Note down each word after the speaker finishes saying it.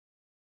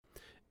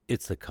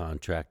It's the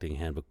Contracting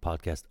Handbook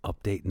Podcast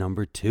update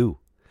number 2.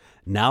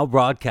 Now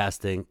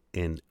broadcasting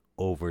in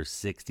over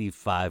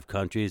 65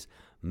 countries,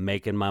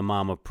 making my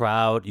mama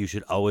proud. You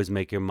should always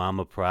make your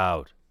mama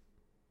proud.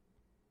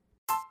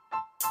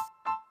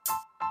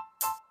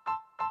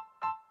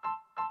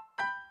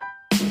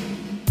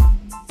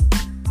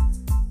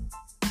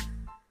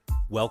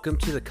 Welcome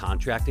to the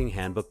Contracting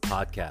Handbook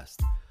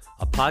Podcast,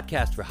 a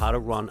podcast for how to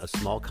run a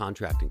small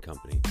contracting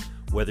company.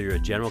 Whether you're a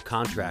general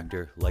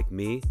contractor like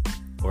me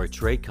or a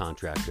trade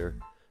contractor,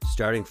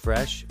 starting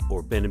fresh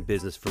or been in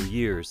business for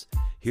years,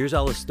 here's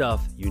all the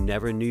stuff you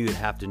never knew you'd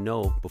have to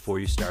know before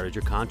you started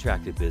your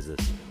contracted business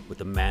with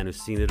the man who's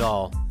seen it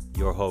all,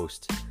 your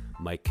host,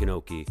 Mike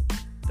Kinoki.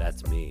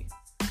 That's me.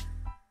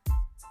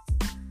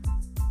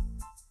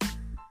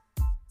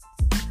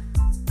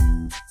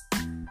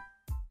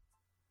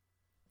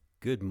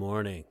 Good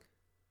morning.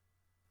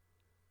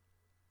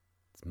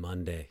 It's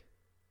Monday.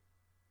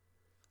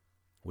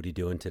 What are you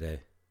doing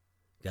today?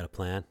 Got a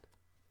plan?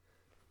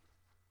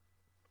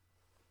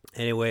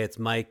 Anyway, it's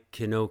Mike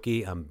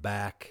Kinoki. I'm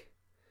back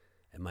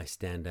at my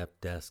stand-up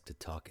desk to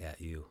talk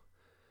at you.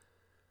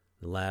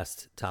 The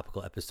last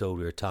topical episode,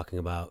 we were talking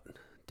about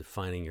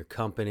defining your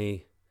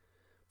company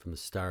from the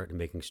start and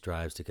making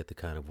strides to get the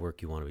kind of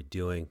work you want to be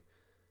doing,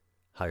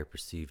 how you're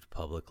perceived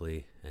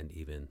publicly, and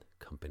even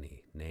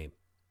company name.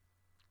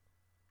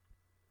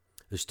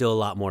 There's still a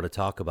lot more to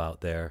talk about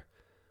there,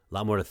 a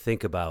lot more to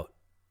think about,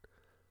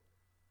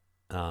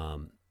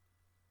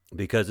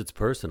 because it's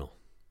personal.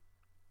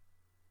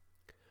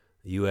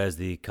 You as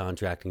the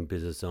contracting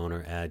business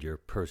owner add your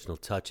personal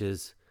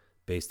touches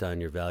based on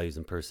your values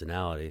and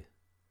personality,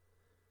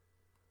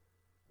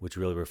 which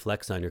really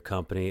reflects on your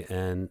company,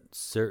 and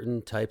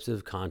certain types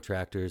of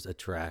contractors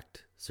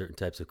attract certain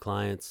types of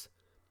clients.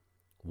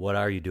 What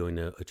are you doing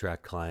to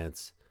attract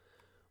clients?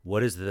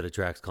 What is it that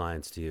attracts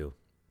clients to you?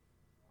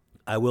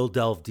 I will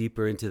delve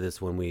deeper into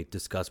this when we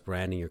discuss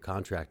branding your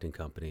contracting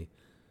company,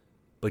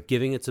 but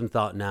giving it some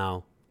thought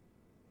now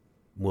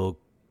will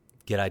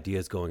get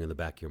ideas going in the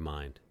back of your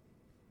mind.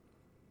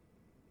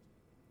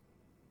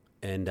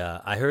 And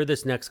I heard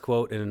this next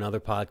quote in another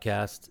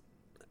podcast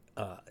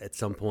at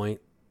some point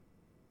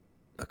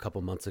a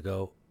couple months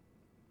ago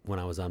when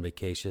I was on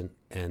vacation,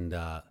 and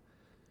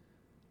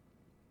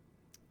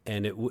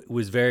it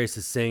was very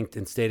succinct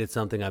and stated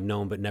something I've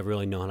known but never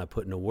really known how to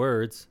put into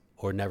words,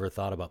 or never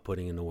thought about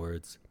putting into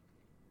words.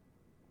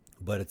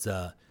 But it's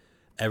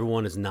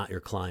everyone is not your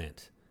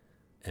client.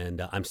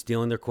 And I'm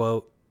stealing their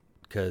quote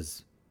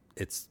because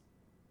it's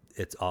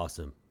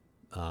awesome.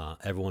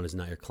 Everyone is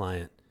not your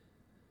client.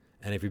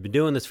 And if you've been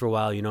doing this for a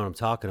while, you know what I'm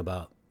talking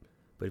about.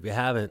 But if you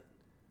haven't,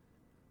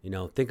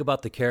 think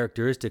about the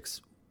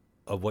characteristics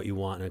of what you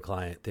want in a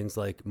client. Things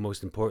like,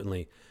 most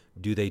importantly,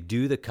 do they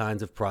do the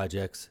kinds of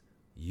projects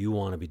you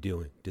want to be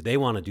doing? Do they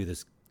want to do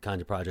this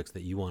kind of projects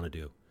that you want to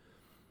do?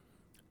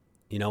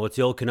 It's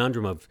the old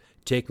conundrum of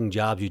taking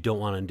jobs you don't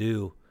want to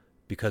do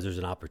because there's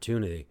an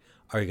opportunity.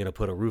 Are you going to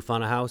put a roof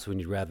on a house when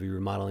you'd rather be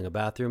remodeling a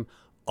bathroom?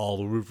 All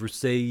the roofers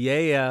say,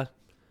 yeah.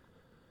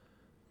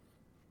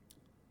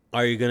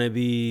 Are you going to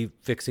be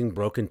fixing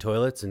broken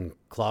toilets and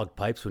clogged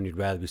pipes when you'd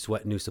rather be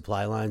sweating new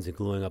supply lines and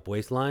gluing up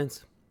waste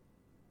lines?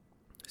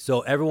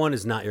 So everyone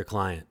is not your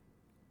client.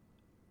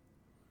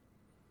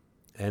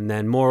 And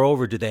then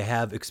moreover, do they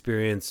have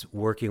experience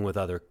working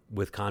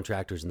with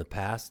contractors in the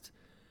past?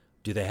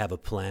 Do they have a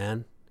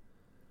plan?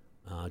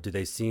 Do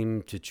they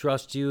seem to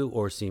trust you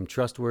or seem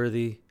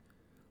trustworthy?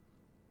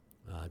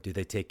 Do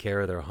they take care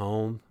of their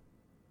home?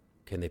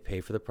 Can they pay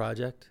for the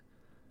project?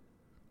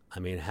 I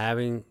mean,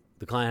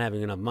 the client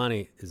having enough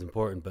money is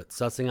important, but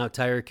sussing out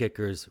tire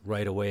kickers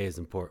right away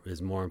is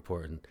more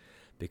important,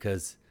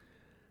 because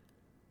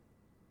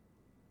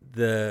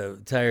the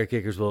tire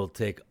kickers will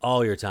take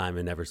all your time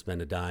and never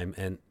spend a dime.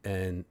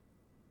 And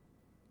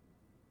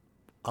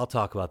I'll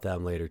talk about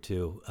them later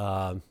too,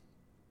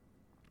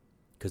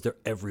 because they're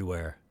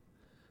everywhere.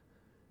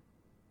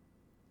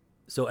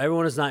 So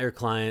everyone is not your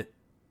client,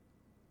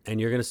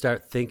 and you're going to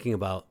start thinking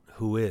about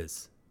who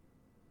is.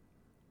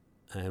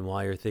 And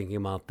while you're thinking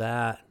about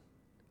that,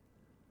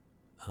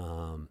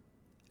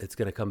 it's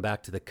going to come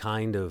back to the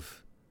kind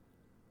of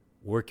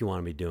work you want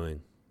to be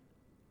doing.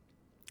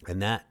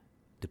 And that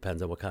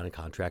depends on what kind of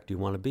contractor you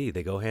want to be.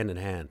 They go hand in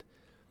hand.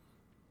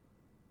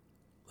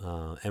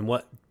 And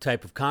what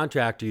type of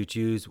contractor you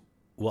choose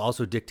will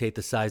also dictate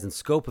the size and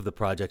scope of the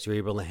projects you're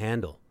able to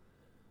handle.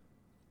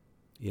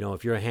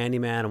 If you're a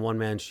handyman, a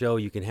one-man show,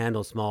 you can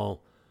handle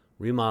small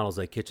remodels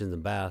like kitchens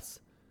and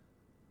baths.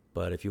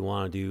 But if you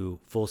want to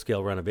do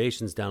full-scale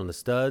renovations down in the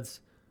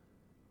studs,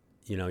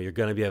 you're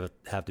going to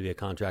have to be a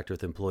contractor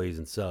with employees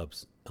and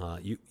subs.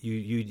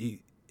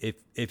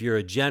 If you're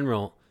a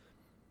general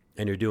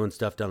and you're doing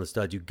stuff down the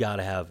studs, you got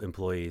to have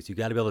employees. You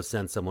got to be able to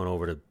send someone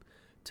over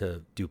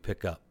to do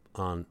pickup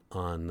on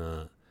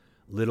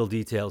little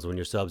details when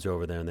your subs are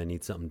over there and they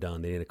need something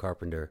done. They need a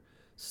carpenter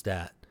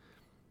stat.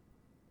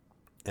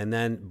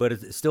 But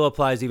it still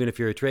applies even if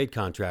you're a trade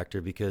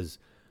contractor, because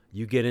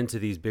you get into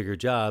these bigger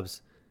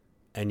jobs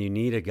and you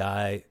need a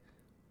guy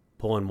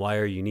pulling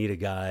wire. You need a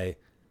guy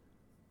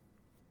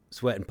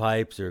sweating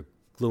pipes or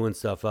gluing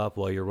stuff up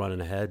while you're running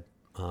ahead.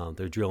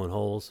 They're drilling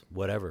holes,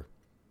 whatever.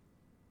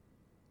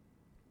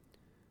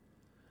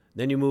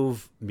 Then you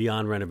move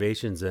beyond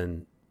renovations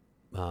and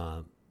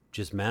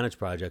just manage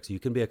projects. You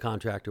can be a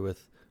contractor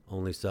with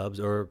only subs,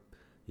 or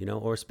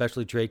or a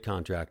specialty trade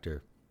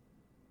contractor.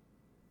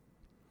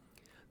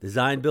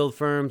 Design build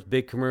firms,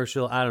 big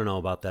commercial. I don't know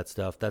about that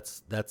stuff.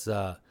 That's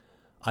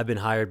I've been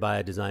hired by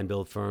a design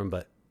build firm,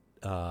 but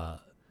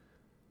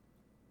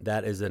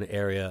that is an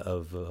area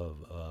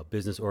of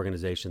business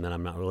organization that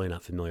I'm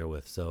not familiar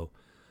with. So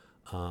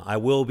I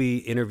will be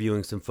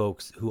interviewing some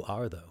folks who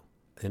are, though,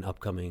 in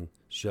upcoming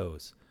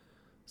shows.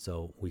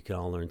 So we can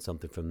all learn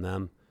something from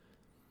them.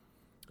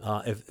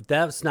 If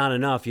that's not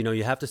enough,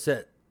 you have to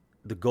set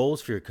the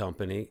goals for your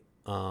company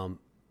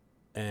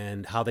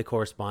and how they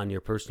correspond to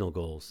your personal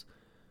goals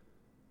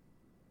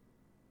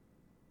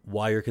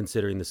while you're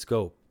considering the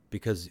scope,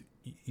 because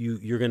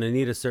you're going to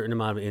need a certain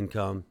amount of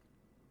income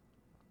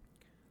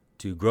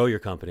to grow your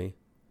company.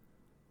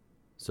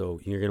 So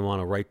you're going to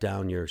want to write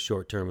down your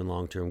short-term and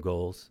long-term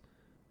goals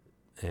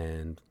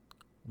and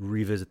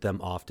revisit them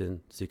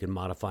often so you can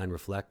modify and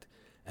reflect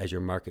as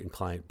your market and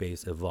client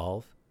base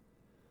evolve.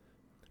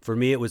 For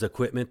me, it was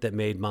equipment that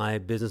made my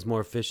business more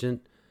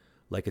efficient,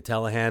 like a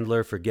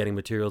telehandler for getting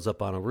materials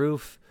up on a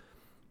roof,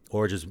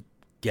 or just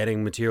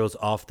getting materials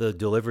off the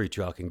delivery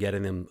truck and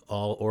getting them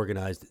all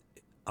organized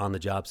on the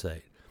job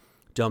site.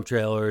 Dump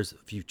trailers,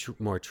 a few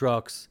more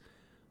trucks,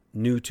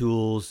 new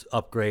tools,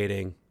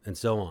 upgrading, and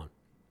so on.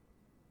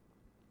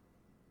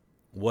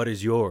 What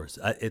is yours?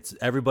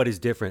 Everybody's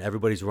different.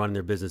 Everybody's running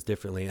their business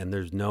differently, and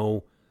there's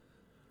no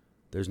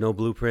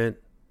blueprint.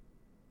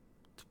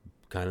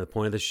 Kind of the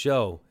point of the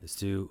show is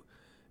to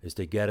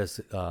get us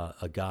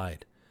a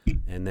guide,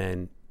 and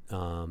then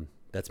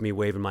that's me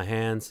waving my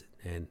hands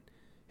and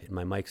hitting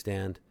my mic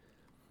stand.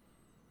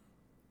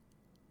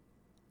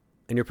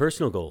 And your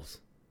personal goals.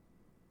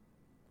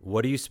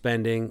 What are you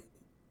spending,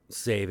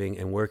 saving,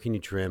 and where can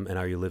you trim, and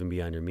are you living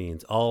beyond your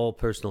means? All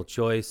personal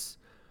choice.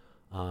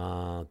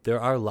 There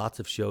are lots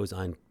of shows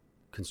on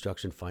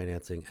construction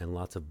financing and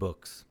lots of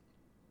books.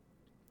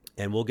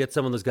 And we'll get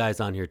some of those guys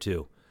on here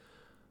too.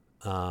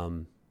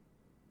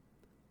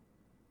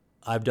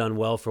 I've done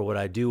well for what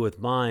I do with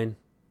mine,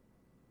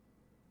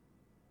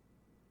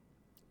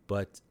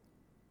 but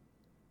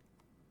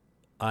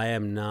I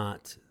am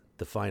not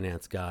the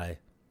finance guy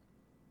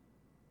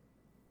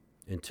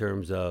in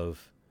terms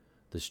of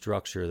the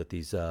structure that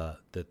these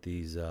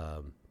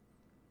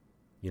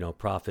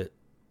profit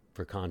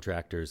for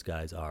contractors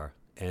guys are,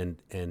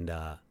 and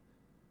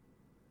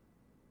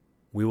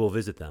we will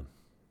visit them.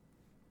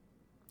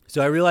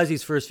 So I realize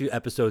these first few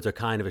episodes are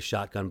kind of a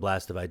shotgun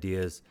blast of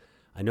ideas.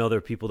 I know there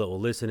are people that will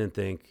listen and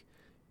think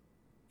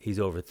he's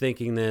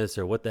overthinking this,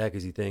 or what the heck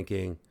is he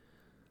thinking?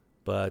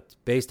 But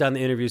based on the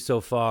interviews so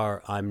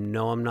far, I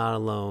know I'm not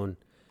alone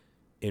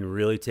in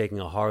really taking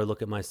a hard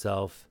look at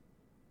myself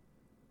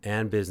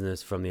and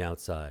business from the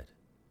outside.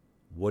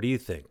 What do you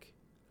think?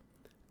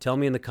 Tell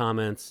me in the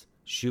comments,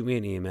 shoot me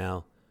an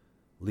email,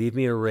 leave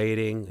me a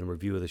rating and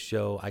review of the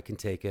show. I can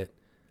take it.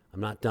 I'm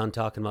not done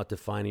talking about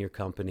defining your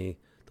company.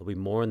 There'll be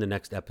more in the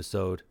next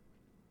episode.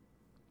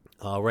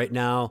 Right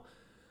now,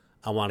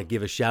 I want to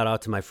give a shout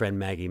out to my friend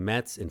Maggie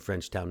Metz in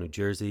Frenchtown, New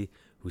Jersey,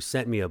 who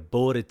sent me a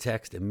bulleted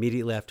text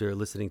immediately after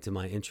listening to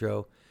my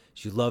intro.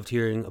 She loved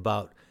hearing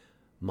about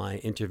my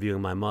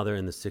interviewing my mother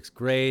in the 6th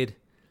grade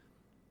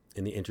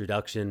in the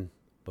introduction,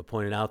 but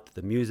pointed out that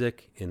the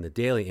music in the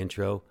daily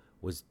intro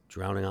was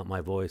drowning out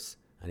my voice.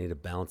 I need to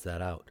balance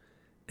that out.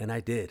 And I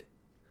did.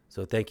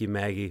 So thank you,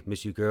 Maggie.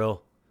 Miss you,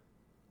 girl.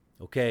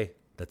 Okay,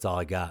 that's all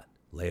I got.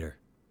 Later.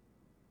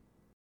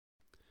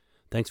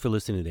 Thanks for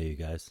listening today, you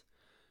guys.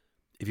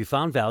 If you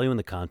found value in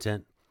the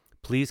content,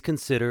 please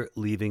consider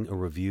leaving a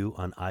review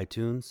on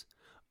iTunes,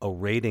 a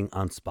rating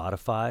on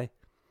Spotify,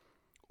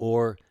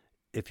 or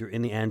if you're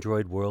in the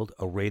Android world,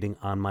 a rating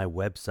on my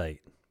website.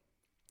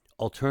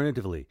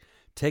 Alternatively,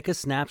 take a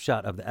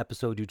snapshot of the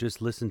episode you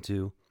just listened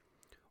to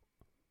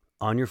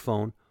on your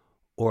phone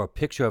or a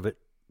picture of it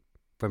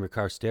from your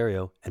car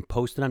stereo and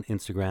post it on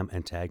Instagram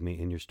and tag me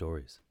in your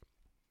stories.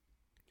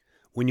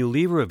 When you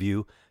leave a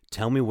review,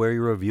 tell me where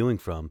you're reviewing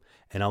from,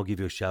 and I'll give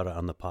you a shout out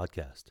on the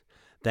podcast.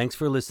 Thanks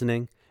for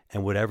listening,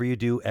 and whatever you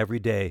do every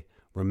day,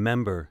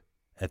 remember,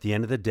 at the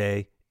end of the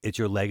day, it's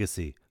your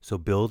legacy. So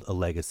build a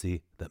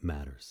legacy that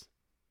matters.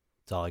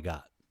 That's all I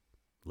got.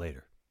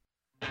 Later.